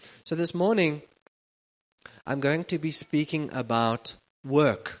So this morning, I'm going to be speaking about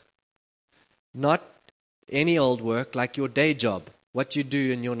work. Not any old work like your day job, what you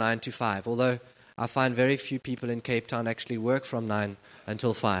do in your 9 to 5. Although I find very few people in Cape Town actually work from 9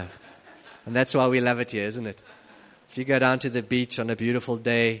 until 5. And that's why we love it here, isn't it? If you go down to the beach on a beautiful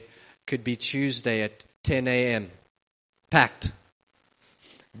day, could be Tuesday at 10 a.m., packed.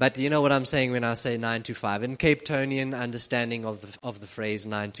 But you know what I'm saying when I say 9 to 5. In Cape Townian understanding of the phrase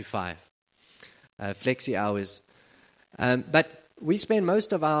 9 to 5. Flexi hours. But we spend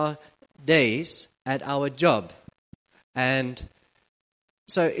most of our days at our job. And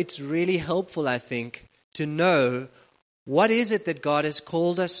so it's really helpful, I think, to know what is it that God has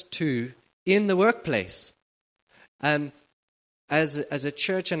called us to in the workplace. As a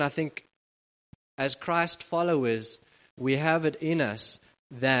church, and I think as Christ followers, we have it in us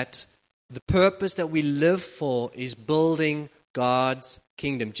that the purpose that we live for is building God's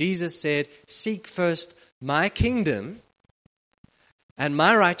kingdom. Jesus said, seek first my kingdom and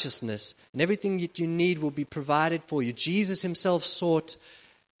my righteousness, and everything that you need will be provided for you. Jesus himself sought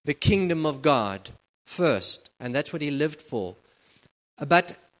the kingdom of God first, and that's what he lived for.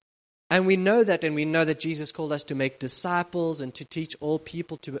 And we know that Jesus called us to make disciples and to teach all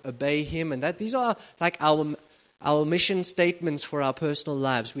people to obey him, and that these are like our mission statements for our personal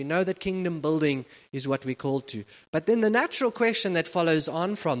lives. We know that kingdom building is what we're called to. But then the natural question that follows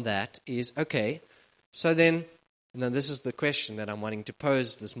on from that is, okay, so then, and then this is the question that I'm wanting to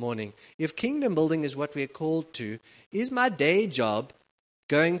pose this morning. If kingdom building is what we're called to, is my day job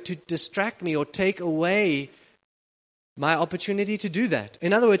going to distract me or take away my opportunity to do that?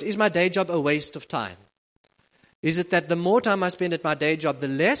 In other words, is my day job a waste of time? Is it that the more time I spend at my day job, the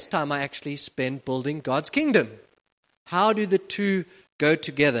less time I actually spend building God's kingdom? How do the two go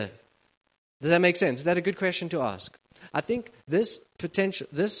together? Does that make sense? Is that a good question to ask? I think this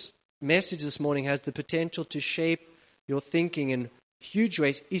message this morning has the potential to shape your thinking in huge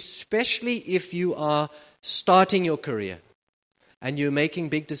ways, especially if you are starting your career and you're making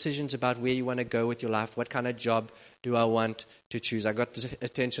big decisions about where you want to go with your life. What kind of job do I want to choose? I got the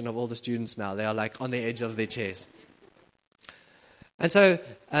attention of all the students now. They are like on the edge of their chairs. And so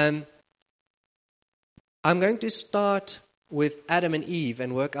I'm going to start with Adam and Eve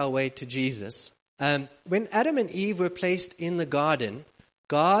and work our way to Jesus. When Adam and Eve were placed in the garden,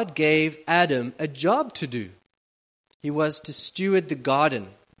 God gave Adam a job to do. He was to steward the garden.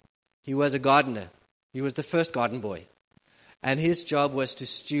 He was a gardener. He was the first garden boy. And his job was to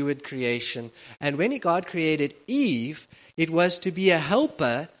steward creation. And when God created Eve, it was to be a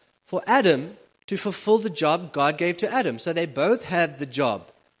helper for Adam to fulfill the job God gave to Adam. So they both had the job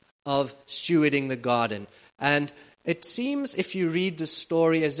of stewarding the garden. And it seems, if you read the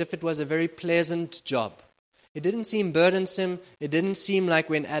story, as if it was a very pleasant job. It didn't seem burdensome. It didn't seem like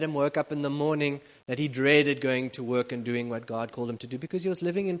when Adam woke up in the morning that he dreaded going to work and doing what God called him to do, because he was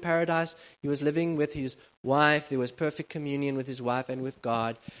living in paradise. He was living with his wife. There was perfect communion with his wife and with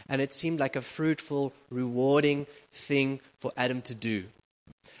God. And it seemed like a fruitful, rewarding thing for Adam to do.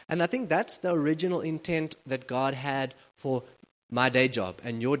 And I think that's the original intent that God had for my day job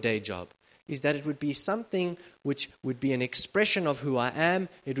and your day job, is that it would be something which would be an expression of who I am.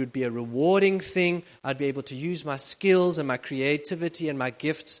 It would be a rewarding thing. I'd be able to use my skills and my creativity and my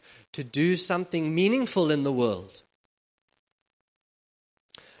gifts to do something meaningful in the world.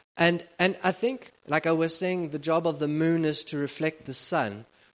 And I think, like I was saying, the job of the moon is to reflect the sun.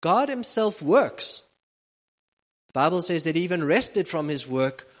 God himself works. The Bible says that he even rested from his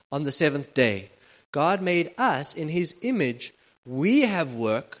work on the seventh day. God made us in his image. We have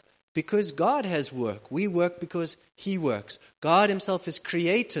work because God has work. We work because he works. God himself is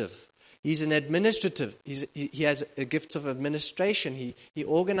creative. He's an administrative. He has gifts of administration. He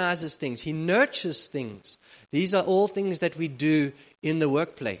organizes things. He nurtures things. These are all things that we do in the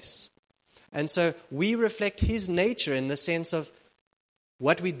workplace. And so we reflect his nature in the sense of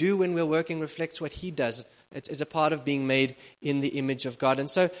what we do when we're working reflects what he does. It's a part of being made in the image of God. And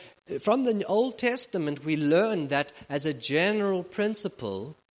so from the Old Testament, we learn that as a general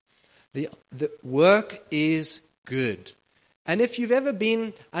principle, the work is good. And if you've ever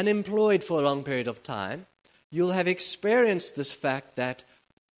been unemployed for a long period of time, you'll have experienced this fact that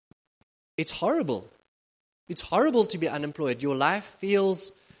it's horrible. It's horrible to be unemployed. Your life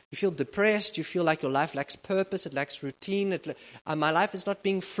you feel depressed, you feel like your life lacks purpose, it lacks routine, my life is not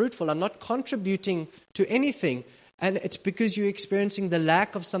being fruitful, I'm not contributing to anything. And it's because you're experiencing the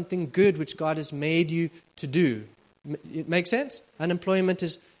lack of something good which God has made you to do. It makes sense? Unemployment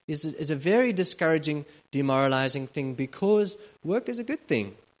is a very discouraging, demoralizing thing because work is a good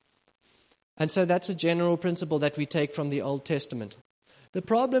thing. And so that's a general principle that we take from the Old Testament. The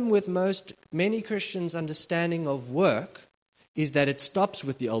problem with many Christians' understanding of work is that it stops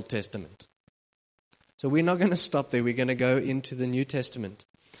with the Old Testament. So we're not going to stop there. We're going to go into the New Testament.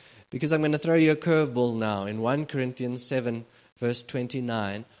 Because I'm going to throw you a curveball now. In 1 Corinthians 7, verse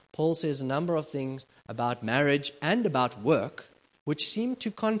 29, Paul says a number of things about marriage and about work which seem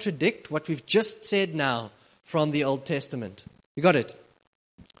to contradict what we've just said now from the Old Testament. You got it?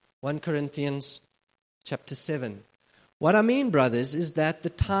 1 Corinthians chapter 7. What I mean, brothers, is that the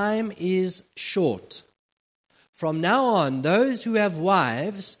time is short. From now on, those who have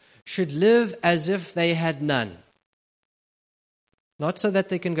wives should live as if they had none. Not so that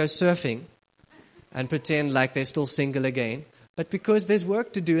they can go surfing and pretend like they're still single again, but because there's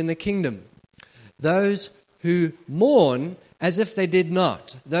work to do in the kingdom. Those who mourn as if they did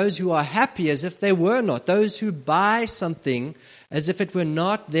not. Those who are happy as if they were not. Those who buy something as if it were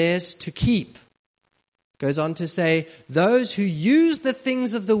not theirs to keep. Goes on to say, those who use the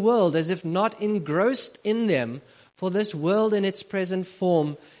things of the world as if not engrossed in them, for this world in its present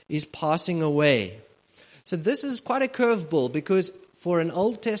form is passing away. So this is quite a curveball, because for an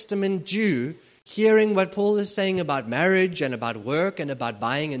Old Testament Jew, hearing what Paul is saying about marriage and about work and about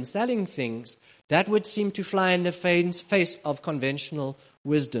buying and selling things, that would seem to fly in the face of conventional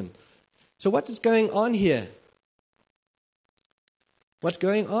wisdom. So what is going on here? What's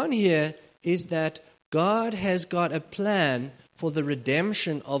going on here is that God has got a plan for the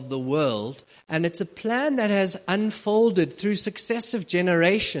redemption of the world, and it's a plan that has unfolded through successive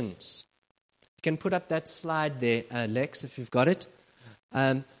generations. You can put up that slide there, Lex, if you've got it.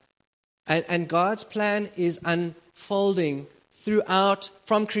 And God's plan is unfolding throughout,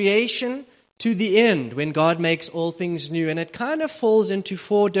 from creation to the end, when God makes all things new. And it kind of falls into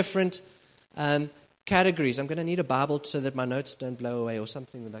four different categories. I'm going to need a Bible so that my notes don't blow away, or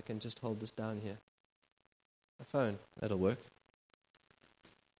something that I can just hold this down here. A phone, that'll work.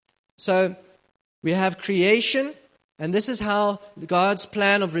 So we have creation, and this is how God's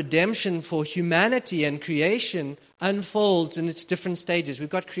plan of redemption for humanity and creation unfolds in its different stages. We've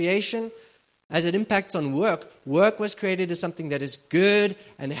got creation as it impacts on work. Work was created as something that is good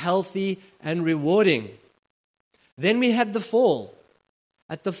and healthy and rewarding. Then we had the fall.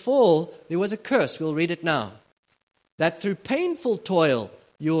 At the fall, there was a curse. We'll read it now. That through painful toil,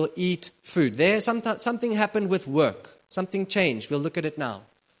 you'll eat food. There, something happened with work. Something changed. We'll look at it now.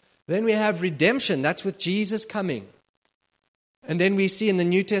 Then we have redemption. That's with Jesus coming. And then we see in the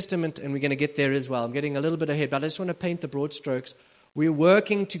New Testament, and we're going to get there as well. I'm getting a little bit ahead, but I just want to paint the broad strokes. We're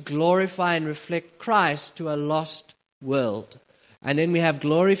working to glorify and reflect Christ to a lost world. And then we have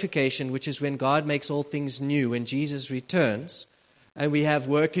glorification, which is when God makes all things new, when Jesus returns. And we have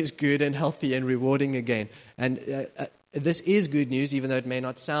work is good and healthy and rewarding again. And this is good news, even though it may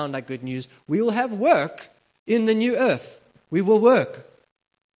not sound like good news. We will have work in the new earth. We will work.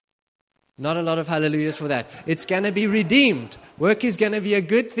 Not a lot of hallelujahs for that. It's going to be redeemed. Work is going to be a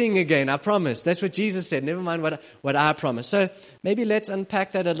good thing again, I promise. That's what Jesus said. Never mind what I promise. So maybe let's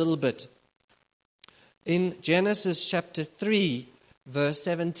unpack that a little bit. In Genesis chapter 3, verse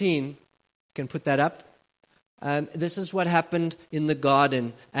 17, you can put that up. This is what happened in the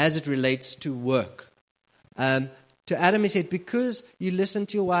garden as it relates to work. To Adam he said, because you listened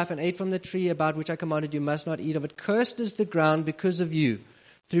to your wife and ate from the tree about which I commanded you must not eat of it, cursed is the ground because of you.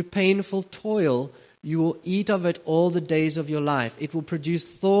 Through painful toil, you will eat of it all the days of your life. It will produce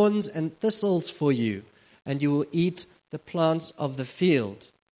thorns and thistles for you, and you will eat the plants of the field.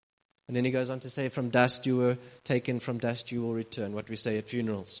 And then he goes on to say, from dust you were taken, from dust you will return, what we say at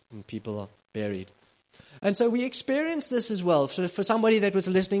funerals when people are buried. And so we experience this as well. So for somebody that was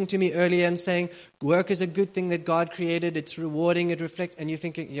listening to me earlier and saying, work is a good thing that God created, it's rewarding, it reflects, and you're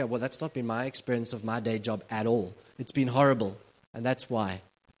thinking, yeah, well, that's not been my experience of my day job at all. It's been horrible, and that's why.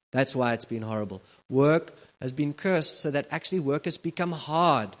 That's why it's been horrible. Work has been cursed so that actually work has become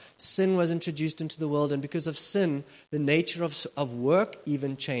hard. Sin was introduced into the world, and because of sin, the nature of work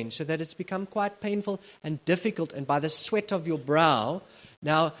even changed, so that it's become quite painful and difficult, and by the sweat of your brow.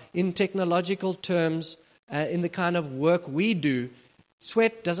 Now, in technological terms, in the kind of work we do,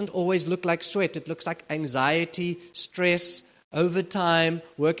 sweat doesn't always look like sweat. It looks like anxiety, stress, overtime,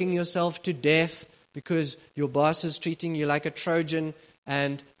 working yourself to death because your boss is treating you like a Trojan,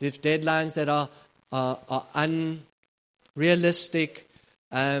 and there's deadlines that are unrealistic,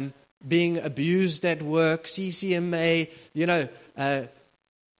 being abused at work, CCMA,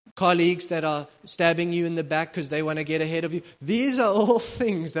 colleagues that are stabbing you in the back because they want to get ahead of you. These are all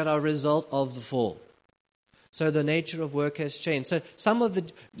things that are a result of the fall. So the nature of work has changed. So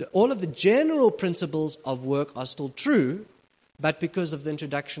all of the general principles of work are still true, but because of the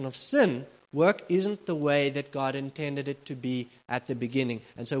introduction of sin, Work isn't the way that God intended it to be at the beginning.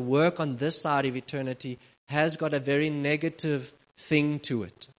 And so work on this side of eternity has got a very negative thing to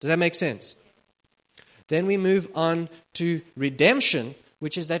it. Does that make sense? Then we move on to redemption,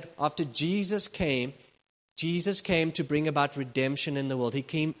 which is that after Jesus came to bring about redemption in the world. He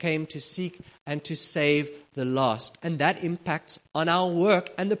came to seek and to save the lost. And that impacts on our work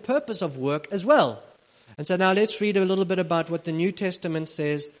and the purpose of work as well. And so now let's read a little bit about what the New Testament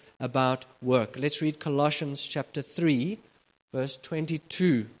says about work. Let's read Colossians chapter 3, verse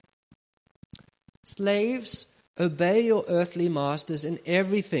 22. Slaves, obey your earthly masters in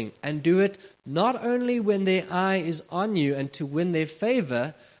everything, and do it not only when their eye is on you and to win their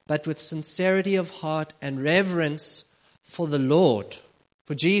favor, but with sincerity of heart and reverence for the Lord,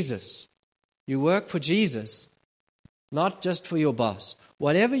 for Jesus. You work for Jesus, not just for your boss.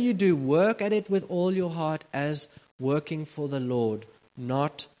 Whatever you do, work at it with all your heart as working for the Lord,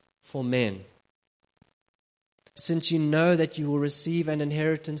 not for men. Since you know that you will receive an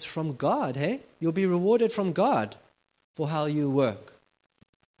inheritance from God, hey? You'll be rewarded from God for how you work.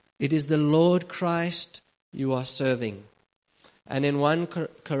 It is the Lord Christ you are serving. And in 1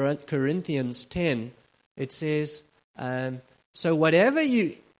 Corinthians 10, it says, so whatever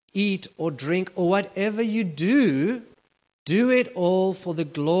you eat or drink or whatever you do, do it all for the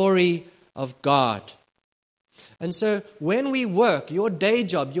glory of God. And so when we work, your day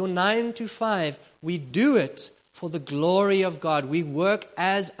job, your 9 to 5, we do it for the glory of God. We work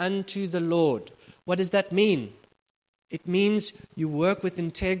as unto the Lord. What does that mean? It means you work with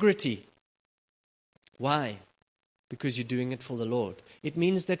integrity. Why? Because you're doing it for the Lord. It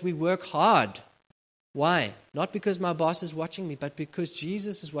means that we work hard. Why? Not because my boss is watching me, but because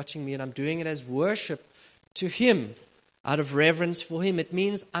Jesus is watching me and I'm doing it as worship to Him, out of reverence for Him. It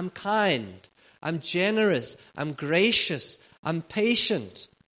means I'm kind, I'm generous, I'm gracious, I'm patient,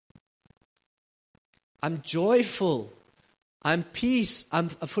 I'm joyful, I'm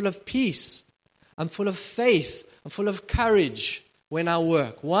full of peace, I'm full of faith, I'm full of courage when I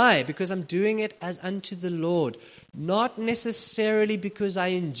work. Why? Because I'm doing it as unto the Lord. Not necessarily because I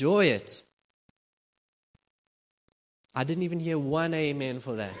enjoy it. I didn't even hear one amen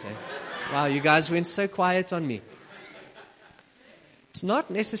for that. Eh? Wow, you guys went so quiet on me. It's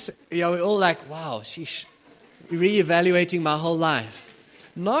not necessary. We're all like, wow, sheesh. Reevaluating my whole life.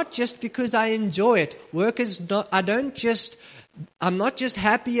 Not just because I enjoy it. Work is not, I'm not just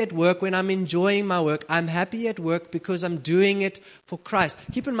happy at work when I'm enjoying my work. I'm happy at work because I'm doing it for Christ.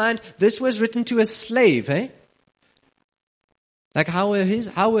 Keep in mind, this was written to a slave, eh? Like, how were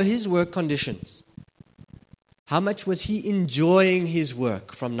his work conditions? How much was he enjoying his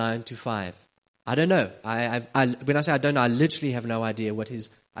work from 9 to 5? I don't know. When I say I don't know, I literally have no idea what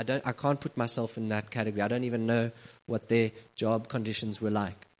I can't put myself in that category. I don't even know what their job conditions were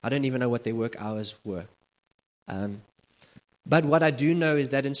like. I don't even know what their work hours were. But what I do know is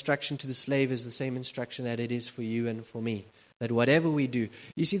that instruction to the slave is the same instruction that it is for you and for me. That whatever we do,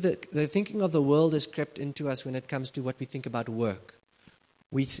 you see, the thinking of the world has crept into us when it comes to what we think about work.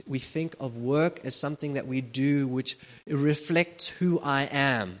 We think of work as something that we do which reflects who I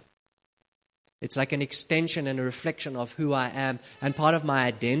am. It's like an extension and a reflection of who I am. And part of my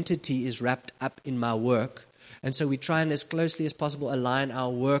identity is wrapped up in my work. And so we try and as closely as possible align our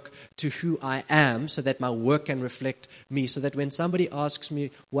work to who I am so that my work can reflect me. So that when somebody asks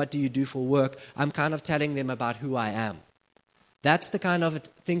me, what do you do for work? I'm kind of telling them about who I am. That's the kind of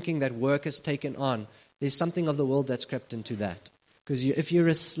thinking that work has taken on. There's something of the world that's crept into that. Because if you're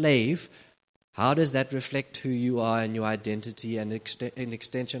a slave, how does that reflect who you are and your identity and an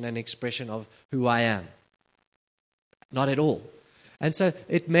extension and expression of who I am? Not at all. And so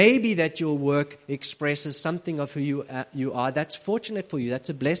it may be that your work expresses something of who you are. That's fortunate for you. That's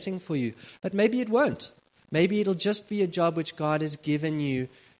a blessing for you. But maybe it won't. Maybe it'll just be a job which God has given you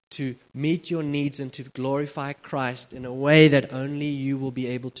to meet your needs and to glorify Christ in a way that only you will be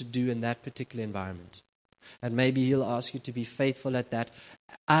able to do in that particular environment. And maybe He'll ask you to be faithful at that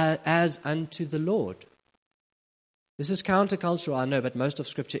as unto the Lord. This is countercultural, I know, but most of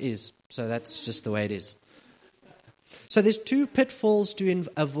Scripture is. So that's just the way it is. So there's two pitfalls to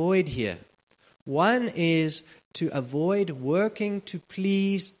avoid here. One is to avoid working to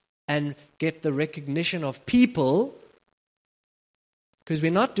please and get the recognition of people, because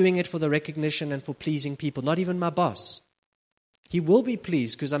we're not doing it for the recognition and for pleasing people, not even my boss. He will be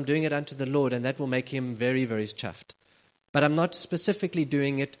pleased because I'm doing it unto the Lord, and that will make Him very, very chuffed. But I'm not specifically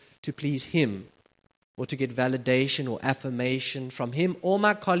doing it to please Him or to get validation or affirmation from Him or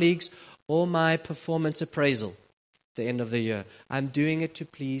my colleagues or my performance appraisal at the end of the year. I'm doing it to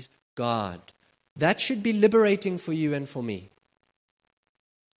please God. That should be liberating for you and for me.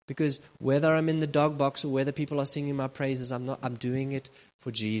 Because whether I'm in the dog box or whether people are singing my praises, I'm doing it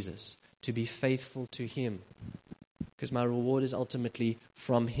for Jesus, to be faithful to Him. Because my reward is ultimately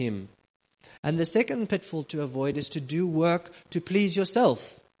from Him. And the second pitfall to avoid is to do work to please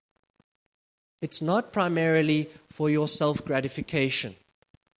yourself. It's not primarily for your self-gratification.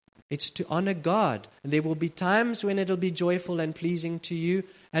 It's to honor God. And there will be times when it'll be joyful and pleasing to you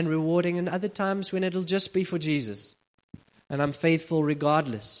and rewarding, and other times when it'll just be for Jesus. And I'm faithful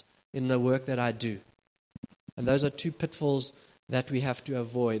regardless in the work that I do. And those are two pitfalls that we have to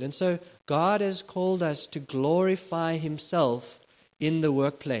avoid. And so God has called us to glorify Himself in the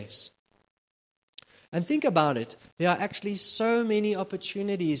workplace. And think about it. There are actually so many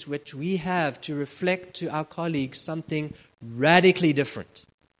opportunities which we have to reflect to our colleagues something radically different.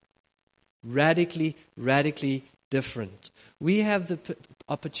 Radically different. We have the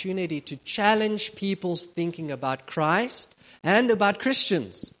opportunity to challenge people's thinking about Christ and about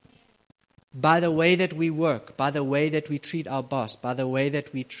Christians by the way that we work, by the way that we treat our boss, by the way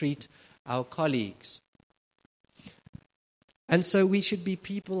that we treat our colleagues. And so we should be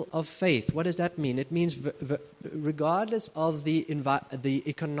people of faith. What does that mean? It means regardless of the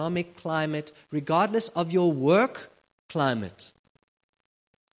economic climate, regardless of your work climate,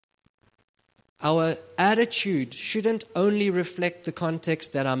 our attitude shouldn't only reflect the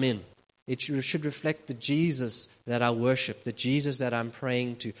context that I'm in. It should reflect the Jesus that I worship, the Jesus that I'm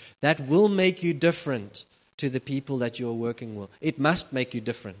praying to. That will make you different to the people that you're working with. It must make you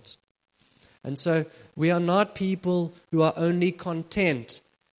different. And so we are not people who are only content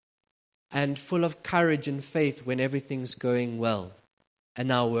and full of courage and faith when everything's going well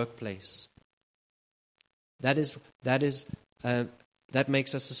in our workplace. That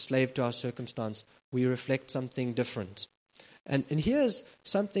makes us a slave to our circumstance. We reflect something different. And here's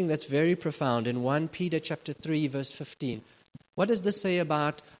something that's very profound in 1 Peter chapter 3, verse 15. What does this say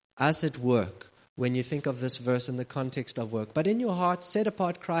about us at work when you think of this verse in the context of work? But in your heart, set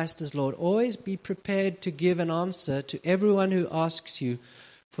apart Christ as Lord. Always be prepared to give an answer to everyone who asks you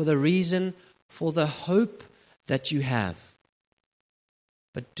for the reason for the hope that you have.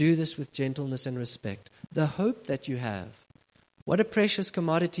 But do this with gentleness and respect. The hope that you have. What a precious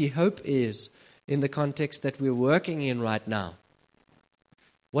commodity hope is in the context that we're working in right now.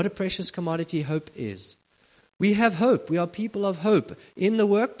 What a precious commodity hope is. We have hope. We are people of hope in the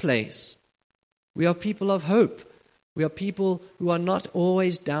workplace. We are people of hope. We are people who are not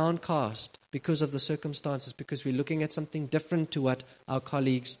always downcast because of the circumstances, because we're looking at something different to what our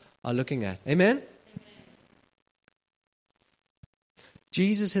colleagues are looking at. Amen?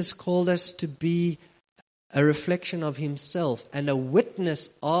 Jesus has called us to be a reflection of Himself and a witness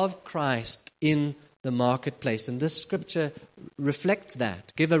of Christ in the marketplace. And this scripture reflects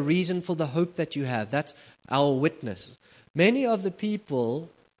that. Give a reason for the hope that you have. That's our witness. Many of the people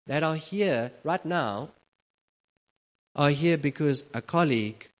that are here right now are here because a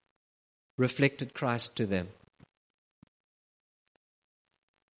colleague reflected Christ to them.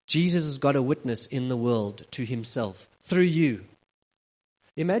 Jesus has got a witness in the world to Himself through you.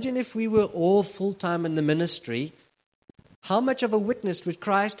 Imagine if we were all full-time in the ministry, how much of a witness would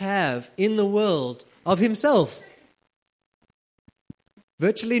Christ have in the world of Himself?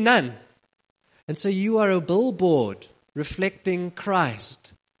 Virtually none. And so you are a billboard reflecting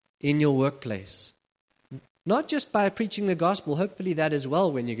Christ in your workplace. Not just by preaching the gospel, hopefully that as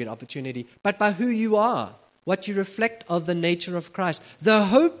well when you get opportunity, but by who you are, what you reflect of the nature of Christ. The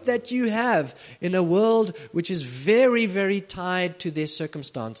hope that you have in a world which is very, very tied to their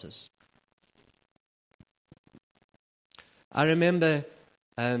circumstances. I remember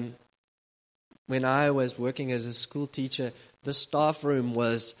when I was working as a school teacher, the staff room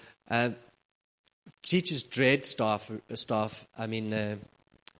was, teachers dread staff.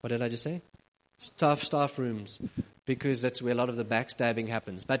 What did I just say? Staff rooms, because that's where a lot of the backstabbing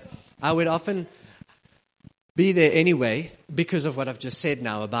happens. But I would often be there anyway because of what I've just said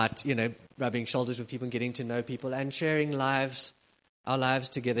now about, rubbing shoulders with people and getting to know people and sharing our lives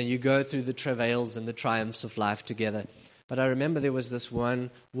together. You go through the travails and the triumphs of life together. But I remember there was this one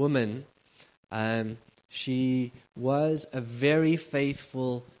woman, she was a very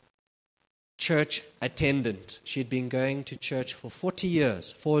faithful church attendant. She had been going to church for 40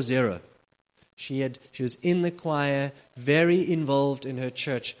 years, 40. She was in the choir, very involved in her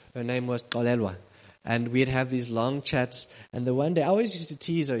church. Her name was Kolelwa. And we'd have these long chats. And the one day, I always used to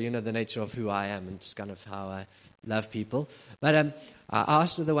tease her, the nature of who I am and just kind of how I love people. But I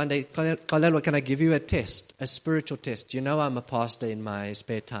asked her the one day, Kolelwa, can I give you a test, a spiritual test? You know I'm a pastor in my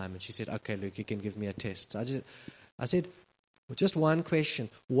spare time. And she said, okay, Luke, you can give me a test. So I said, well, just one question.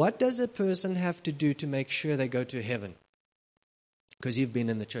 What does a person have to do to make sure they go to heaven? because you've been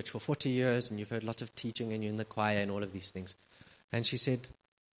in the church for 40 years and you've heard lots of teaching and you're in the choir and all of these things. And she said,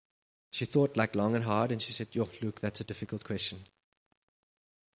 she thought like long and hard, and she said, "Yo, Luke, that's a difficult question."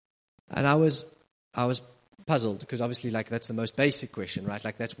 And I was puzzled, because obviously like that's the most basic question, right?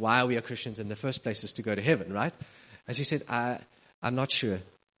 Like that's why we are Christians in the first place, is to go to heaven, right? And she said, I'm not sure.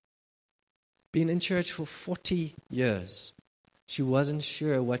 Been in church for 40 years. She wasn't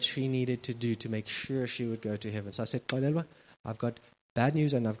sure what she needed to do to make sure she would go to heaven. So I said, "Xolelwa, I've got bad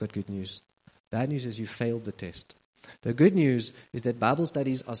news and I've got good news. Bad news is you failed the test. The good news is that Bible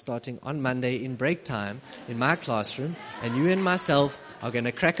studies are starting on Monday in break time in my classroom, and you and myself are going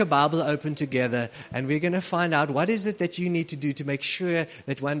to crack a Bible open together, and we're going to find out what is it that you need to do to make sure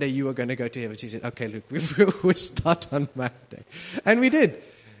that one day you are going to go to heaven." She said, "Okay, look, we'll start on Monday." And we did.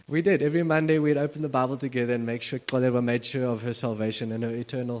 We did. Every Monday we'd open the Bible together and make sure Xolelwa made sure of her salvation and her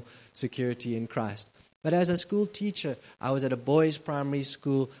eternal security in Christ. But as a school teacher, I was at a boys' primary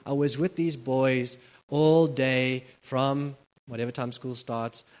school. I was with these boys all day from whatever time school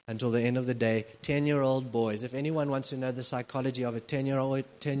starts until the end of the day. 10-year-old boys. If anyone wants to know the psychology of a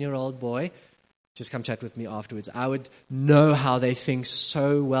 10-year-old boy, just come chat with me afterwards. I would know how they think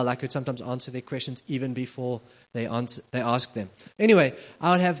so well. I could sometimes answer their questions even before they ask them. Anyway,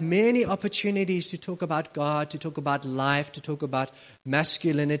 I would have many opportunities to talk about God, to talk about life, to talk about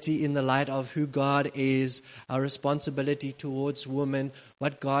masculinity in the light of who God is, our responsibility towards women,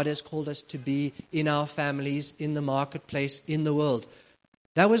 what God has called us to be in our families, in the marketplace, in the world.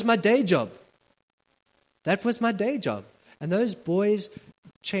 That was my day job. That was my day job. And those boys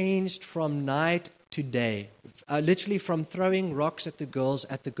changed from night to day. Literally from throwing rocks at the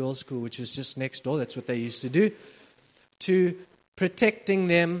girls school, which was just next door, that's what they used to do, to protecting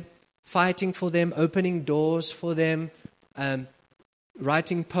them, fighting for them, opening doors for them,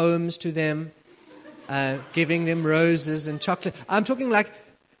 writing poems to them, giving them roses and chocolate. I'm talking like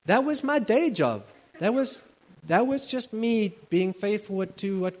that was my day job. That was just me being faithful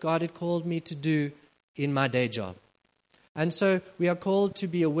to what God had called me to do in my day job. And so we are called to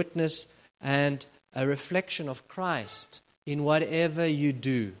be a witness and a reflection of Christ in whatever you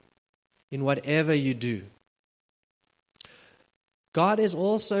do. In whatever you do. God is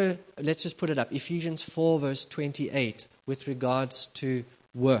also, let's just put it up, Ephesians 4 verse 28, with regards to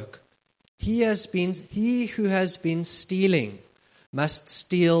work. He who has been stealing must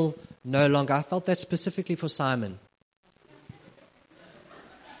steal no longer. I felt that specifically for Simon.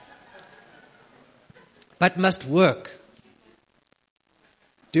 But must work,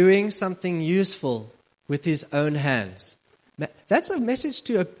 doing something useful with his own hands. That's a message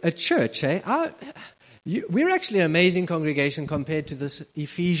to a church, eh? We're actually an amazing congregation compared to this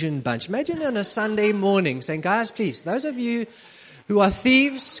Ephesian bunch. Imagine on a Sunday morning saying, "Guys, please, those of you who are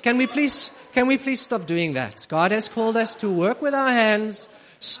thieves, can we please stop doing that? God has called us to work with our hands.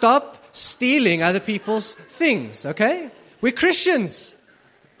 Stop stealing other people's things, okay? We're Christians."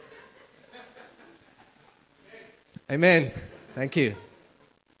 Amen. Thank you.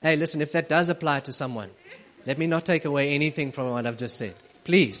 Hey, listen, if that does apply to someone, let me not take away anything from what I've just said.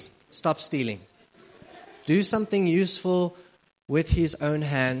 Please, stop stealing. Do something useful with his own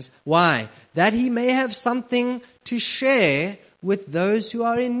hands. Why? That he may have something to share with those who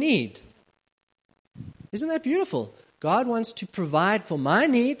are in need. Isn't that beautiful? God wants to provide for my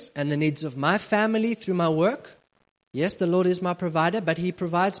needs and the needs of my family through my work. Yes, the Lord is my provider, but he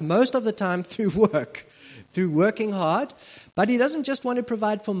provides most of the time through work, through working hard. But he doesn't just want to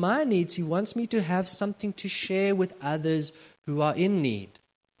provide for my needs. He wants me to have something to share with others who are in need.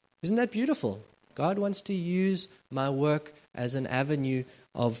 Isn't that beautiful? God wants to use my work as an avenue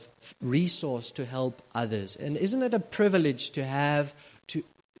of resource to help others. And isn't it a privilege to have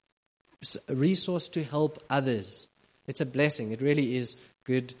a resource to help others? It's a blessing. It really is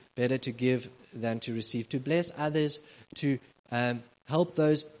good, better to give than to receive. To bless others, to help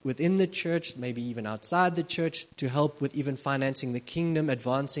those within the church, maybe even outside the church, to help with even financing the kingdom,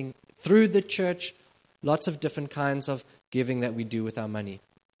 advancing through the church. Lots of different kinds of giving that we do with our money.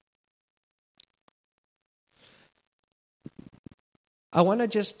 I want to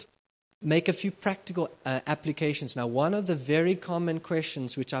just make a few practical applications. Now, one of the very common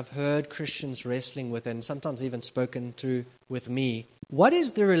questions which I've heard Christians wrestling with, and sometimes even spoken through with me, what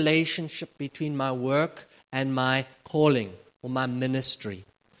is the relationship between my work and my calling or my ministry?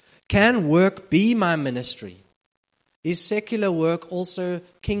 Can work be my ministry? Is secular work also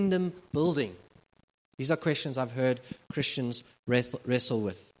kingdom building? These are questions I've heard Christians wrestle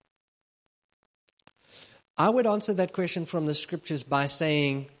with. I would answer that question from the scriptures by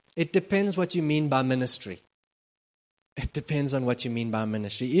saying, it depends what you mean by ministry. It depends on what you mean by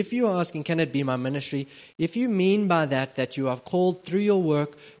ministry. If you're asking, can it be my ministry? If you mean by that you are called through your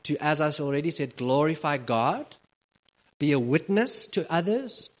work to, as I already said, glorify God, be a witness to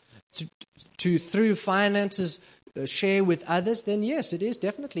others, to through finances share with others, then yes, it is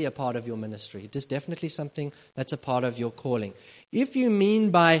definitely a part of your ministry. It is definitely something that's a part of your calling. If you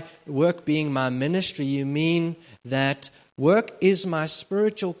mean by work being my ministry, you mean that work is my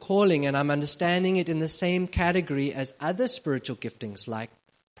spiritual calling and I'm understanding it in the same category as other spiritual giftings like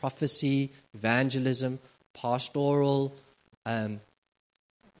prophecy, evangelism, pastoral,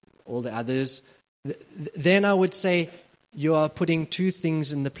 all the others, then I would say you are putting two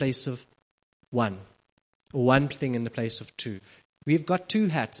things in the place of one, or one thing in the place of two. We've got two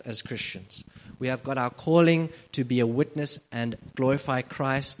hats as Christians. We have got our calling to be a witness and glorify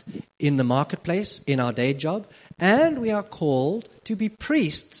Christ in the marketplace, in our day job, and we are called to be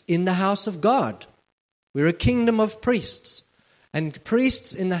priests in the house of God. We're a kingdom of priests, and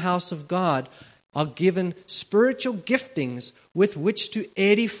priests in the house of God are given spiritual giftings with which to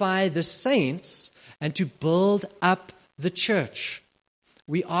edify the saints and to build up the church.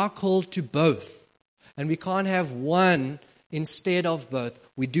 We are called to both, and we can't have one instead of both.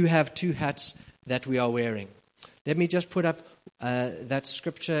 We do have two hats that we are wearing. Let me just put up that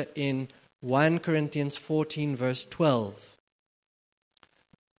scripture in 1 Corinthians 14 verse 12.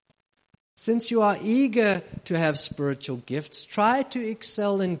 Since you are eager to have spiritual gifts, try to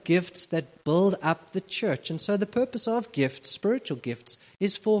excel in gifts that build up the church. And so the purpose of gifts, spiritual gifts,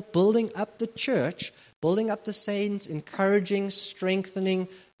 is for building up the church, building up the saints, encouraging, strengthening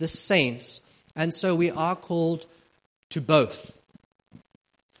the saints. And so we are called to both.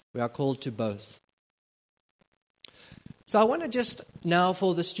 We are called to both. So I want to just now,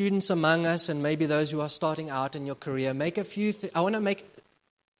 for the students among us and maybe those who are starting out in your career,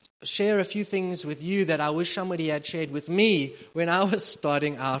 share a few things with you that I wish somebody had shared with me when I was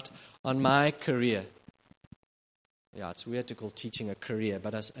starting out on my career. Yeah, it's weird to call teaching a career,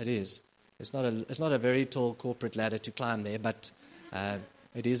 but it is. It's not a very tall corporate ladder to climb there, but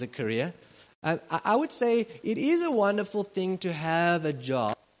it is a career. I would say it is a wonderful thing to have a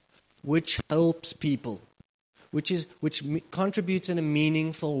job which helps people, which contributes in a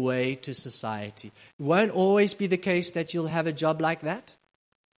meaningful way to society. It won't always be the case that you'll have a job like that.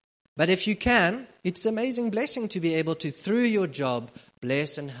 But if you can, it's an amazing blessing to be able to, through your job,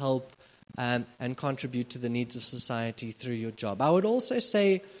 bless and help and contribute to the needs of society through your job. I would also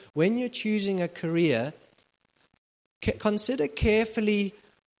say, when you're choosing a career, consider carefully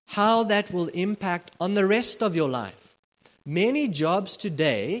how that will impact on the rest of your life. Many jobs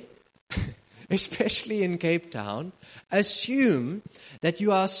today, especially in Cape Town, assume that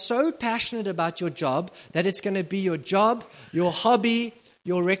you are so passionate about your job that it's going to be your job, your hobby,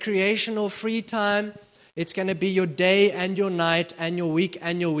 your recreational free time. It's going to be your day and your night and your week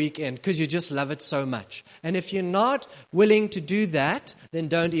and your weekend because you just love it so much. And if you're not willing to do that, then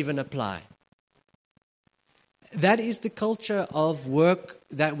don't even apply. That is the culture of work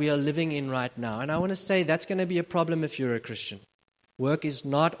that we are living in right now. And I want to say that's going to be a problem if you're a Christian. Work is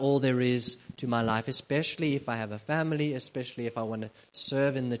not all there is to my life, especially if I have a family, especially if I want to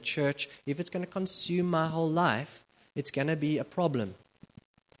serve in the church. If it's going to consume my whole life, it's going to be a problem.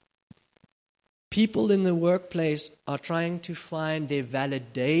 People in the workplace are trying to find their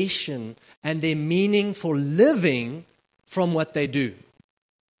validation and their meaning for living from what they do.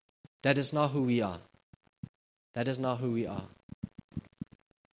 That is not who we are. That is not who we are.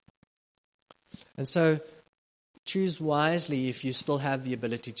 And so, choose wisely if you still have the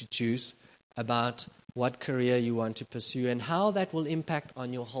ability to choose about what career you want to pursue and how that will impact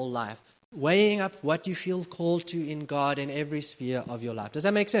on your whole life. Weighing up what you feel called to in God in every sphere of your life. Does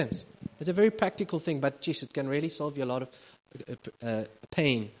that make sense? It's a very practical thing, but geez, it can really solve you a lot of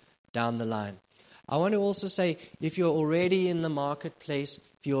pain down the line. I want to also say, if you're already in the marketplace,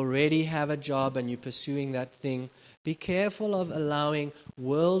 if you already have a job and you're pursuing that thing, be careful of allowing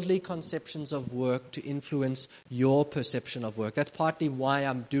worldly conceptions of work to influence your perception of work. That's partly why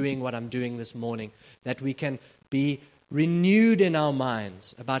I'm doing what I'm doing this morning, that we can be renewed in our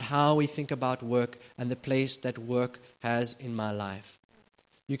minds about how we think about work and the place that work has in my life.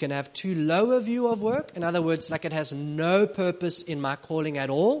 You can have too low a view of work, in other words, like it has no purpose in my calling at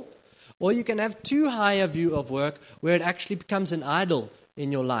all, or you can have too high a view of work where it actually becomes an idol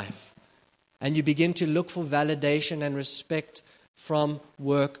in your life. And you begin to look for validation and respect from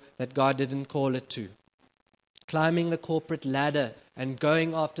work that God didn't call it to. Climbing the corporate ladder and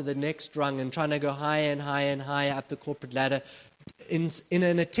going after the next rung and trying to go higher and higher and higher up the corporate ladder in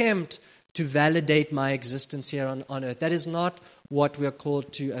an attempt to validate my existence here on earth. That is not what we are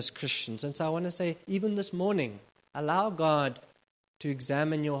called to as Christians. And so I want to say, even this morning, Allow God to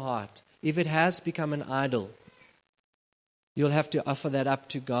examine your heart. If it has become an idol, you'll have to offer that up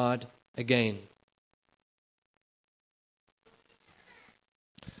to God again.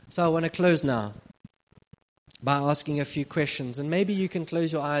 So I want to close now by asking a few questions. And maybe you can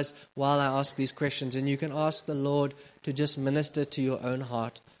close your eyes while I ask these questions, and you can ask the Lord to just minister to your own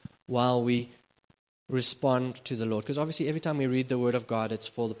heart while we respond to the Lord. Because obviously every time we read the Word of God, it's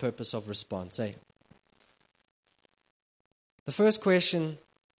for the purpose of response. Eh? The first question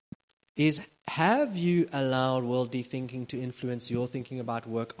is, have you allowed worldly thinking to influence your thinking about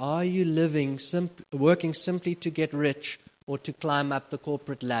work? Are you working simply to get rich or to climb up the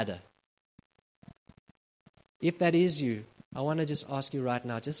corporate ladder? If that is you, I want to just ask you right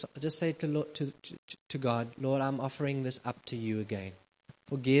now, just say to God, Lord, I'm offering this up to you again.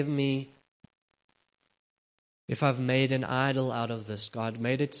 Forgive me if I've made an idol out of this, God,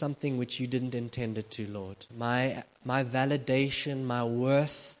 made it something which you didn't intend it to, Lord. My validation, my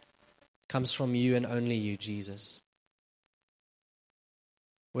worth comes from you and only you, Jesus.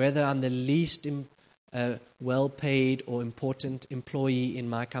 Whether I'm the least well-paid or important employee in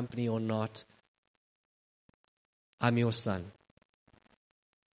my company or not, I'm your son.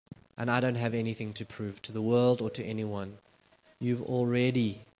 And I don't have anything to prove to the world or to anyone. You've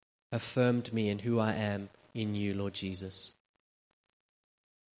already affirmed me in who I am in you, Lord Jesus.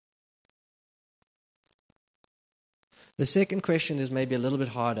 The second question is maybe a little bit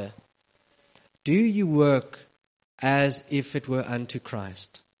harder. Do you work as if it were unto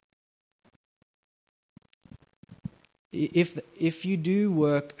Christ? If you do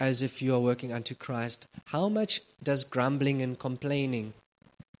work as if you are working unto Christ, how much does grumbling and complaining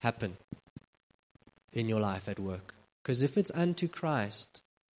happen in your life at work? Because if it's unto Christ,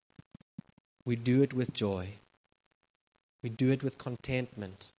 we do it with joy. We do it with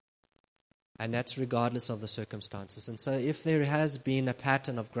contentment. And that's regardless of the circumstances. And so if there has been a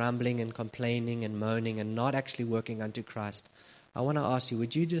pattern of grumbling and complaining and moaning and not actually working unto Christ, I want to ask you,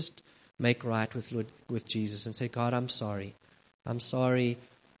 would you just make right with Jesus and say, God, I'm sorry. I'm sorry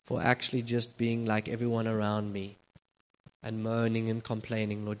for actually just being like everyone around me and moaning and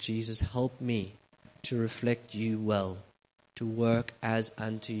complaining. Lord Jesus, help me to reflect you well, to work as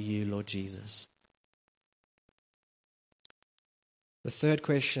unto you, Lord Jesus. The third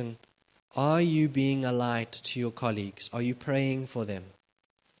question, are you being a light to your colleagues? Are you praying for them?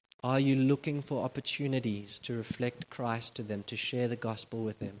 Are you looking for opportunities to reflect Christ to them, to share the gospel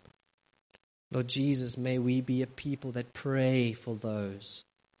with them? Lord Jesus, may we be a people that pray for those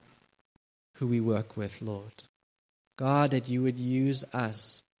who we work with, Lord. God, that you would use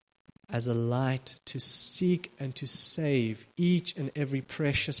us as a light to seek and to save each and every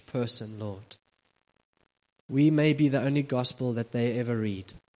precious person, Lord. We may be the only gospel that they ever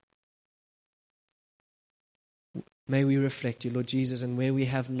read. May we reflect you, Lord Jesus, and where we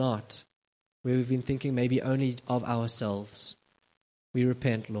have not, where we've been thinking maybe only of ourselves, we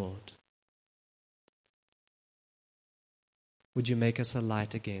repent, Lord. Would you make us a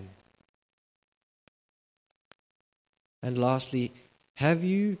light again? And lastly, have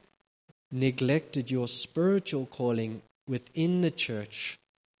you neglected your spiritual calling within the church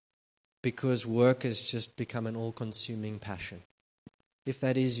because work has just become an all-consuming passion? If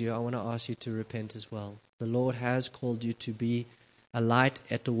that is you, I want to ask you to repent as well. The Lord has called you to be a light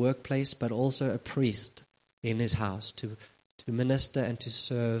at the workplace, but also a priest in his house, to minister and to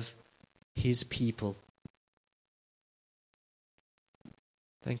serve his people.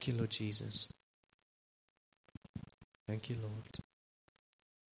 Thank you, Lord Jesus. Thank you, Lord.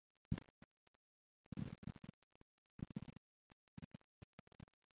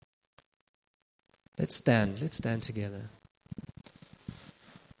 Let's stand together.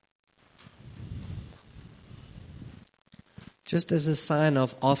 Just as a sign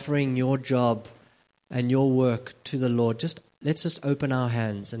of offering your job and your work to the Lord, let's just open our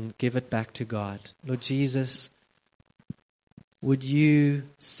hands and give it back to God. Lord Jesus, would you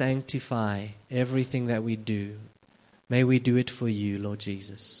sanctify everything that we do? May we do it for you, Lord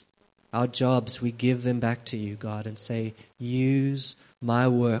Jesus. Our jobs, we give them back to you, God, and say, use my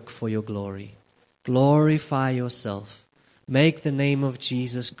work for your glory. Glorify yourself. Make the name of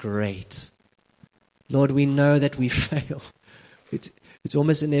Jesus great. Lord, we know that we fail. It's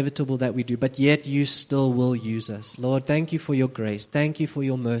almost inevitable that we do, but yet you still will use us. Lord, thank you for your grace. Thank you for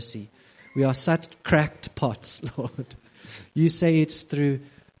your mercy. We are such cracked pots, Lord. You say it's through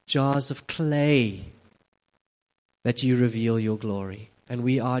jars of clay that you reveal your glory. And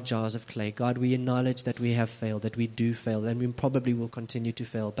we are jars of clay. God, we acknowledge that we have failed, that we do fail, and we probably will continue to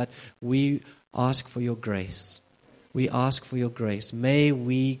fail. But we ask for your grace. We ask for your grace. May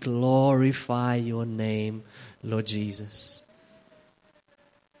we glorify your name, Lord Jesus.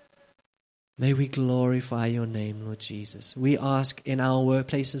 May we glorify your name, Lord Jesus. We ask in our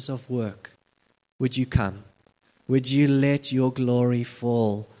workplaces of work, would you come? Would you let your glory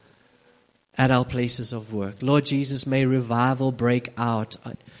fall at our places of work? Lord Jesus, may revival break out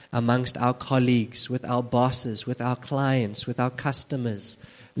amongst our colleagues, with our bosses, with our clients, with our customers.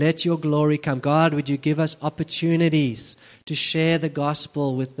 Let your glory come. God, would you give us opportunities to share the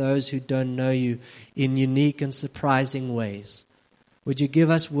gospel with those who don't know you in unique and surprising ways? Would you give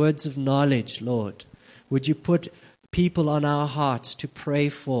us words of knowledge, Lord? Would you put people on our hearts to pray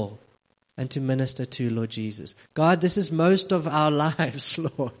for and to minister to, Lord Jesus? God, this is most of our lives,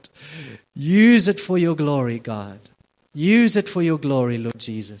 Lord. Use it for your glory, God. Use it for your glory, Lord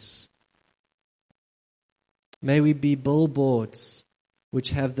Jesus. May we be billboards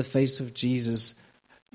which have the face of Jesus